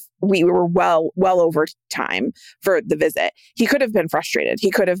 we were well over time for the visit. He could have been frustrated. He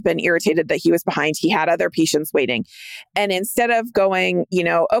could have been irritated that he was behind. He had other patients waiting. And instead of going,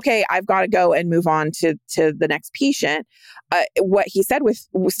 okay, I've got to go and move on to the next patient, what he said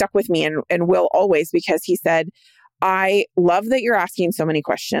stuck with me and will always, because he said, I love that you're asking so many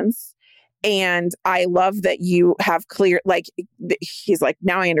questions. And I love that you have he's like,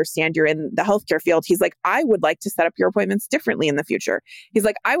 now I understand you're in the healthcare field. He's like, I would like to set up your appointments differently in the future. He's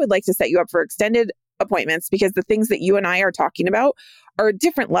like, I would like to set you up for extended appointments because the things that you and I are talking about are a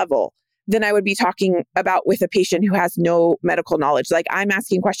different level than I would be talking about with a patient who has no medical knowledge. Like, I'm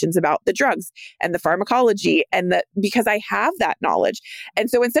asking questions about the drugs and the pharmacology because I have that knowledge. And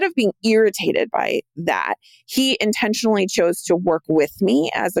so instead of being irritated by that, he intentionally chose to work with me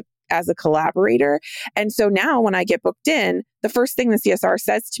as a collaborator. And so now when I get booked in, the first thing the CSR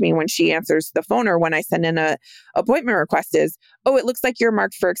says to me when she answers the phone or when I send in a appointment request is, oh, it looks like you're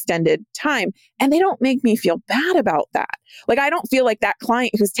marked for extended time. And they don't make me feel bad about that. Like, I don't feel like that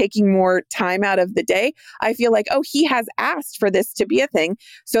client who's taking more time out of the day. I feel like, oh, he has asked for this to be a thing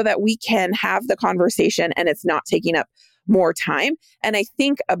so that we can have the conversation and it's not taking up more time. And I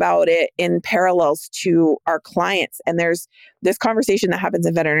think about it in parallels to our clients. And there's this conversation that happens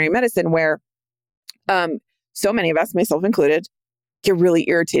in veterinary medicine where so many of us, myself included, get really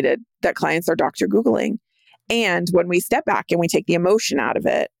irritated that clients are Dr. Googling. And when we step back and we take the emotion out of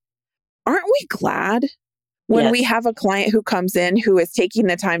it, aren't we glad when we have a client who comes in who is taking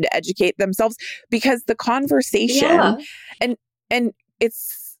the time to educate themselves? Because the conversation and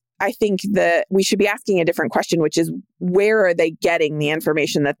it's, I think that we should be asking a different question, which is, where are they getting the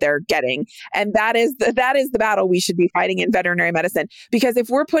information that they're getting? And that is the battle we should be fighting in veterinary medicine. Because if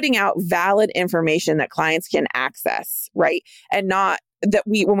we're putting out valid information that clients can access, right? And not that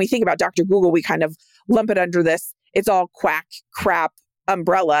when we think about Dr. Google, we kind of lump it under this, it's all quack, crap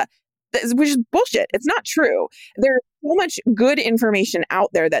umbrella, which is bullshit. It's not true. There's so much good information out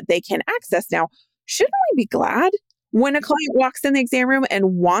there that they can access now. Shouldn't we be glad when a client walks in the exam room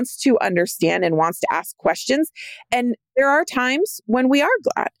and wants to understand and wants to ask questions? And there are times when we are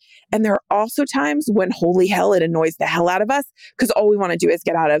glad. And there are also times when, holy hell, it annoys the hell out of us because all we want to do is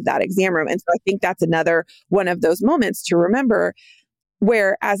get out of that exam room. And so I think that's another one of those moments to remember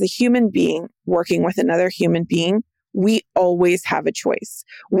where, as a human being working with another human being, we always have a choice.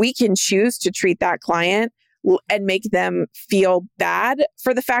 We can choose to treat that client and make them feel bad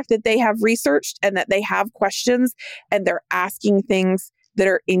for the fact that they have researched and that they have questions and they're asking things that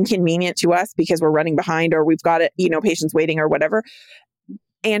are inconvenient to us because we're running behind or we've got patients waiting or whatever.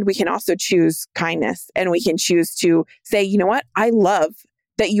 And we can also choose kindness, and we can choose to say, you know what? I love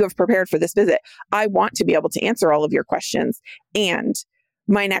that you have prepared for this visit. I want to be able to answer all of your questions, and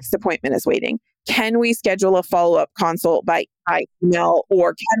my next appointment is waiting. Can we schedule a follow-up consult by email,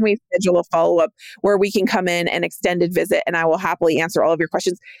 or can we schedule a follow-up where we can come in an extended visit and I will happily answer all of your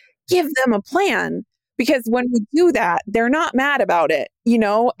questions? Give them a plan, because when we do that, they're not mad about it,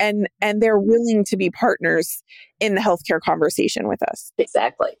 and they're willing to be partners in the healthcare conversation with us.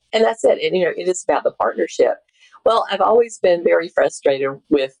 Exactly. And that's it. And, it is about the partnership. Well, I've always been very frustrated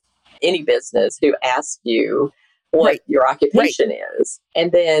with any business who asks you what your occupation is,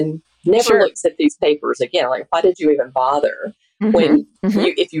 and then never looks at these papers again. Like, why did you even bother? When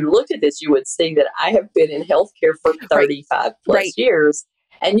if you looked at this, you would see that I have been in healthcare for 35 plus years,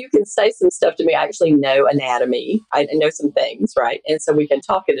 and you can say some stuff to me. I actually know anatomy. I know some things, right? And so we can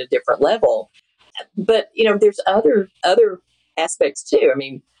talk at a different level. But, there's other aspects too. I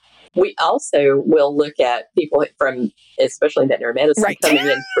mean, we also will look at people from, especially veterinary medicine, coming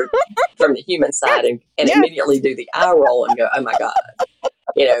in from the human side and immediately do the eye roll and go, oh my God.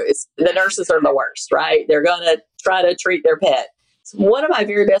 It's the nurses are the worst, right? They're going to try to treat their pet. So one of my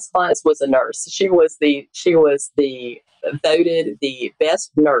very best clients was a nurse. She was voted the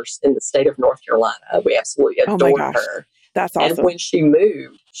best nurse in the state of North Carolina. We absolutely adored her. That's awesome. And when she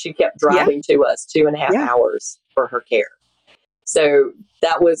moved, she kept driving to us 2.5 hours for her care. So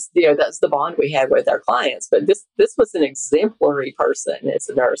that was, that's the bond we had with our clients. But this was an exemplary person as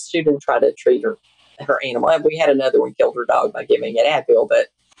a nurse. She didn't try to treat her animal. We had another one killed her dog by giving it Advil, but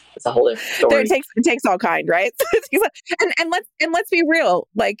it's a whole different story. It takes all kind, right? and let's be real.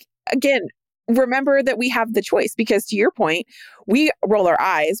 Like, again, remember that we have the choice, because to your point, we roll our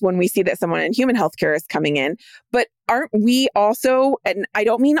eyes when we see that someone in human healthcare is coming in, but aren't we also, and I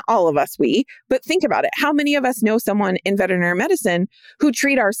don't mean all of us, but think about it. How many of us know someone in veterinary medicine who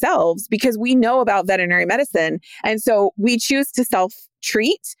treat ourselves because we know about veterinary medicine? And so we choose to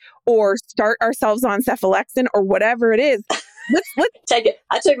self-treat or start ourselves on cephalexin or whatever it is. Let's take it.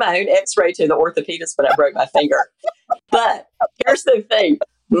 I took my own x-ray to the orthopedist when I broke my finger. But here's the thing.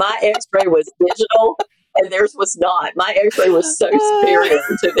 My x-ray was digital and theirs was not. My x-ray was so superior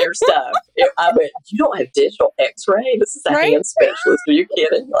to their stuff. I went, you don't have digital x-ray? This is a hand specialist. Are you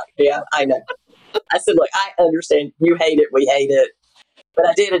kidding? Like, yeah, I know. I said, look, I understand. You hate it. We hate it. But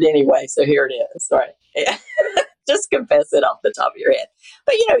I did it anyway. So here it is. Right. Yeah. Just confess it off the top of your head.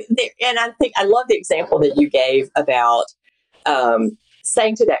 But, and I think I love the example that you gave about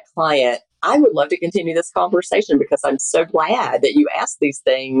saying to that client, I would love to continue this conversation because I'm so glad that you asked these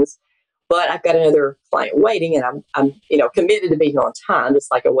things, but I've got another client waiting and I'm committed to being on time, just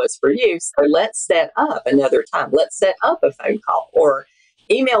like I was for you. So let's set up another time. Let's set up a phone call or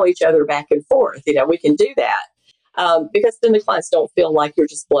email each other back and forth. We can do that because then the clients don't feel like you're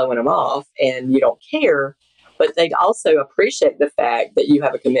just blowing them off and you don't care, but they also appreciate the fact that you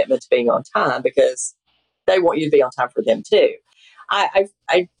have a commitment to being on time because they want you to be on time for them too. I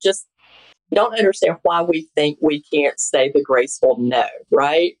just don't understand why we think we can't say the graceful no,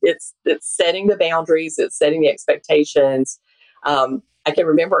 right? It's setting the boundaries. It's setting the expectations. I can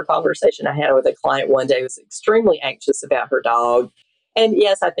remember a conversation I had with a client one day who was extremely anxious about her dog. And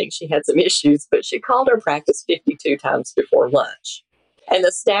yes, I think she had some issues, but she called her practice 52 times before lunch. And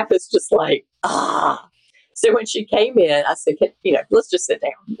the staff is just like, ah. So when she came in, I said, let's just sit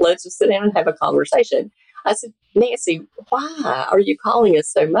down. Let's just sit down and have a conversation. I said, Nancy, why are you calling us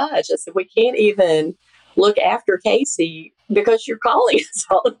so much? I said, we can't even look after Casey because you're calling us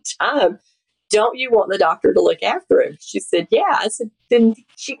all the time. Don't you want the doctor to look after him? She said, yeah. I said, then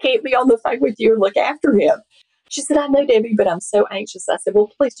she can't be on the phone with you and look after him. She said, I know, Debbie, but I'm so anxious. I said, well,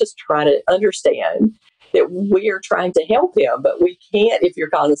 please just try to understand that we are trying to help him, but we can't if you're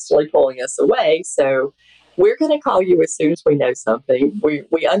constantly pulling us away. So we're going to call you as soon as we know something.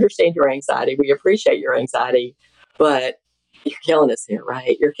 We understand your anxiety. We appreciate your anxiety, but you're killing us here,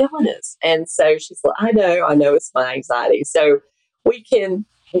 right? You're killing us. And so she's like, I know it's my anxiety. So we can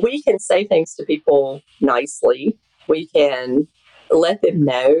say things to people nicely. We can let them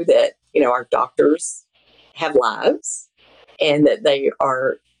know that, our doctors have lives and that they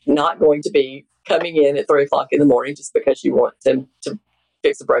are not going to be coming in at 3:00 in the morning just because you want them to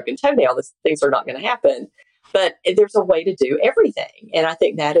fix a broken toenail. These things are not going to happen. But there's a way to do everything. And I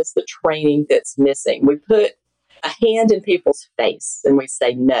think that is the training that's missing. We put a hand in people's face and we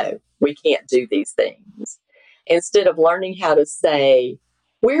say, no, we can't do these things. Instead of learning how to say,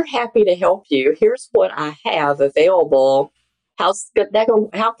 we're happy to help you. Here's what I have available. How can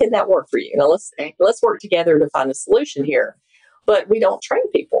that work for you? Now let's work together to find a solution here. But we don't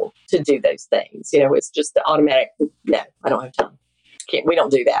train people to do those things. It's just the automatic, no, I don't have time. We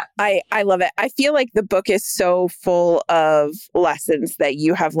don't do that. I love it. I feel like the book is so full of lessons that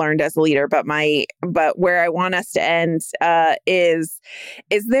you have learned as a leader. But where I want us to end is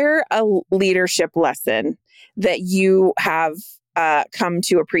there a leadership lesson that you have come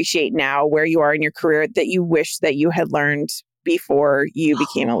to appreciate now where you are in your career that you wish that you had learned before you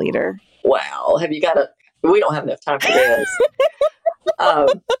became a leader? Wow. We don't have enough time for this.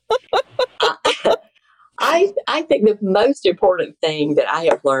 I think the most important thing that I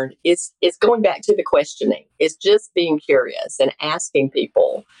have learned is going back to the questioning. It's just being curious and asking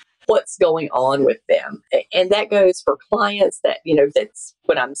people what's going on with them. And that goes for clients that's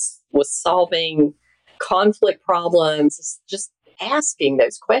when was solving conflict problems, just asking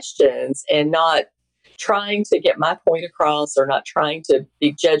those questions and not trying to get my point across or not trying to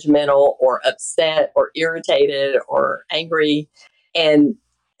be judgmental or upset or irritated or angry. And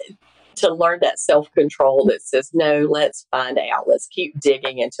to learn that self-control that says, no, let's find out. Let's keep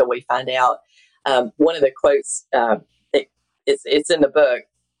digging until we find out. One of the quotes, it's in the book,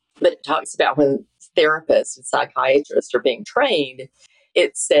 but it talks about when therapists and psychiatrists are being trained,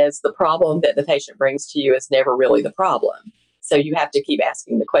 it says the problem that the patient brings to you is never really the problem. So you have to keep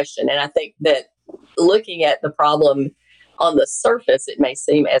asking the question. And I think that looking at the problem on the surface, it may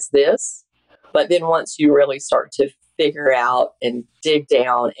seem as this, but then once you really start to figure out and dig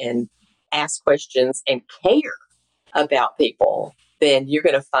down and ask questions and care about people, then you're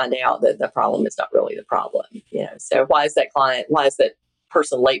going to find out that the problem is not really the problem. So why is that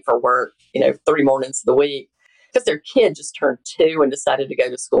person late for work, 3 mornings of the week? Because their kid just turned 2 and decided to go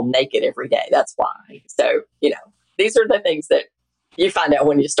to school naked every day. That's why. So, these are the things that you find out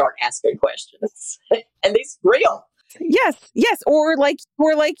when you start asking questions. And these are real. Yes. Or like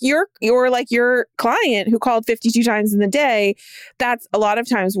your client who called 52 times in the day. That's a lot of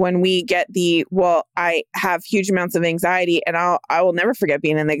times when we get I have huge amounts of anxiety, and I will never forget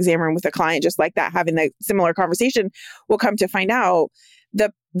being in the exam room with a client just like that, having the similar conversation. We'll come to find out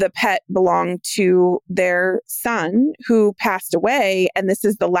the pet belonged to their son who passed away, and this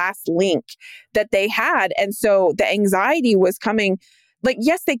is the last link that they had. And so the anxiety was coming, like,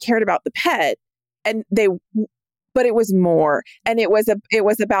 yes, they cared about the pet, but it was more. And it was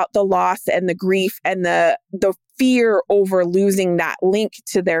about the loss and the grief and the fear over losing that link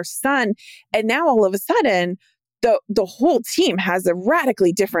to their son. And now all of a sudden, the whole team has a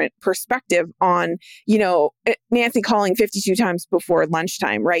radically different perspective on, Nancy calling 52 times before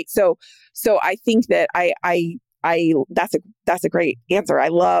lunchtime, right? So I think that that's a great answer. I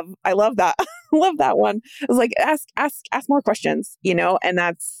love that. I love that one. I was like, ask more questions, and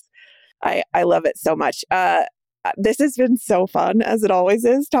I love it so much. This has been so fun, as it always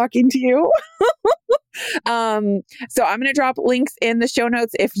is, talking to you. So I'm going to drop links in the show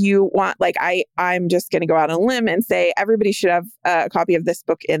notes if you want. Like, I'm just going to go out on a limb and say everybody should have a copy of this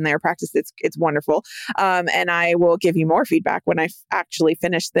book in their practice. It's wonderful. And I will give you more feedback when I actually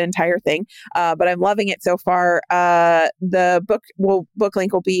finish the entire thing. But I'm loving it so far. The book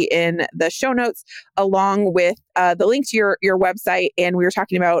link will be in the show notes along with the link to your website. And we were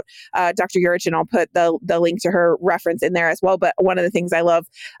talking about Dr. Urich, and I'll put the link to her reference in there as well. But one of the things I love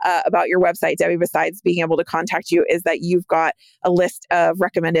about your website, Debbie, besides being able to contact you is that you've got a list of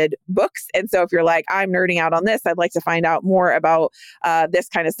recommended books. And so if you're like, I'm nerding out on this, I'd like to find out more about this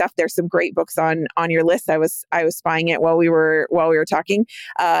kind of stuff. There's some great books on your list. I was spying it while we were talking.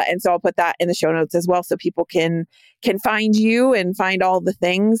 And so I'll put that in the show notes as well, so people can find you and find all the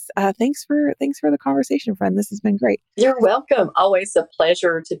things. Thanks for the conversation, friend. This has been great. You're welcome. Always a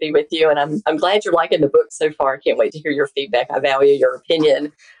pleasure to be with you. And I'm glad you're liking the book so far. I can't wait to hear your feedback. I value your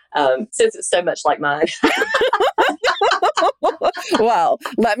opinion since it's so much like mine. Well,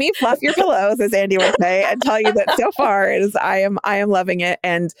 let me fluff your pillows, as Andy would say, and tell you that so far I am loving it.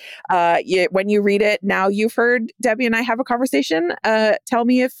 And when you read it, now you've heard Debbie and I have a conversation. Tell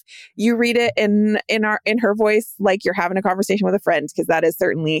me if you read it in her voice, like you're having a conversation with a friend, because that is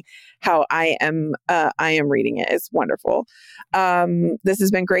certainly how I am reading it. It's wonderful. This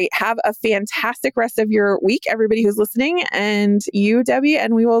has been great. Have a fantastic rest of your week, everybody who's listening, and you, Debbie,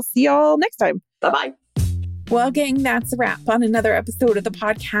 and we will see y'all next time. Bye-bye. Well, gang, that's a wrap on another episode of the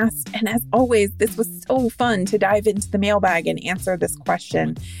podcast. And as always, this was so fun to dive into the mailbag and answer this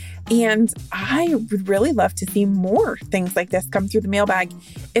question. And I would really love to see more things like this come through the mailbag.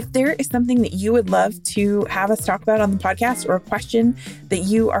 If there is something that you would love to have us talk about on the podcast, or a question that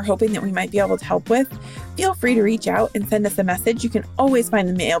you are hoping that we might be able to help with, feel free to reach out and send us a message. You can always find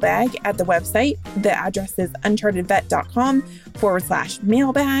the mailbag at the website. The address is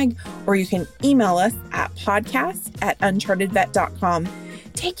unchartedvet.com/mailbag, or you can email us at podcast@unchartedvet.com.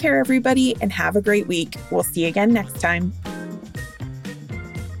 Take care, everybody, and have a great week. We'll see you again next time.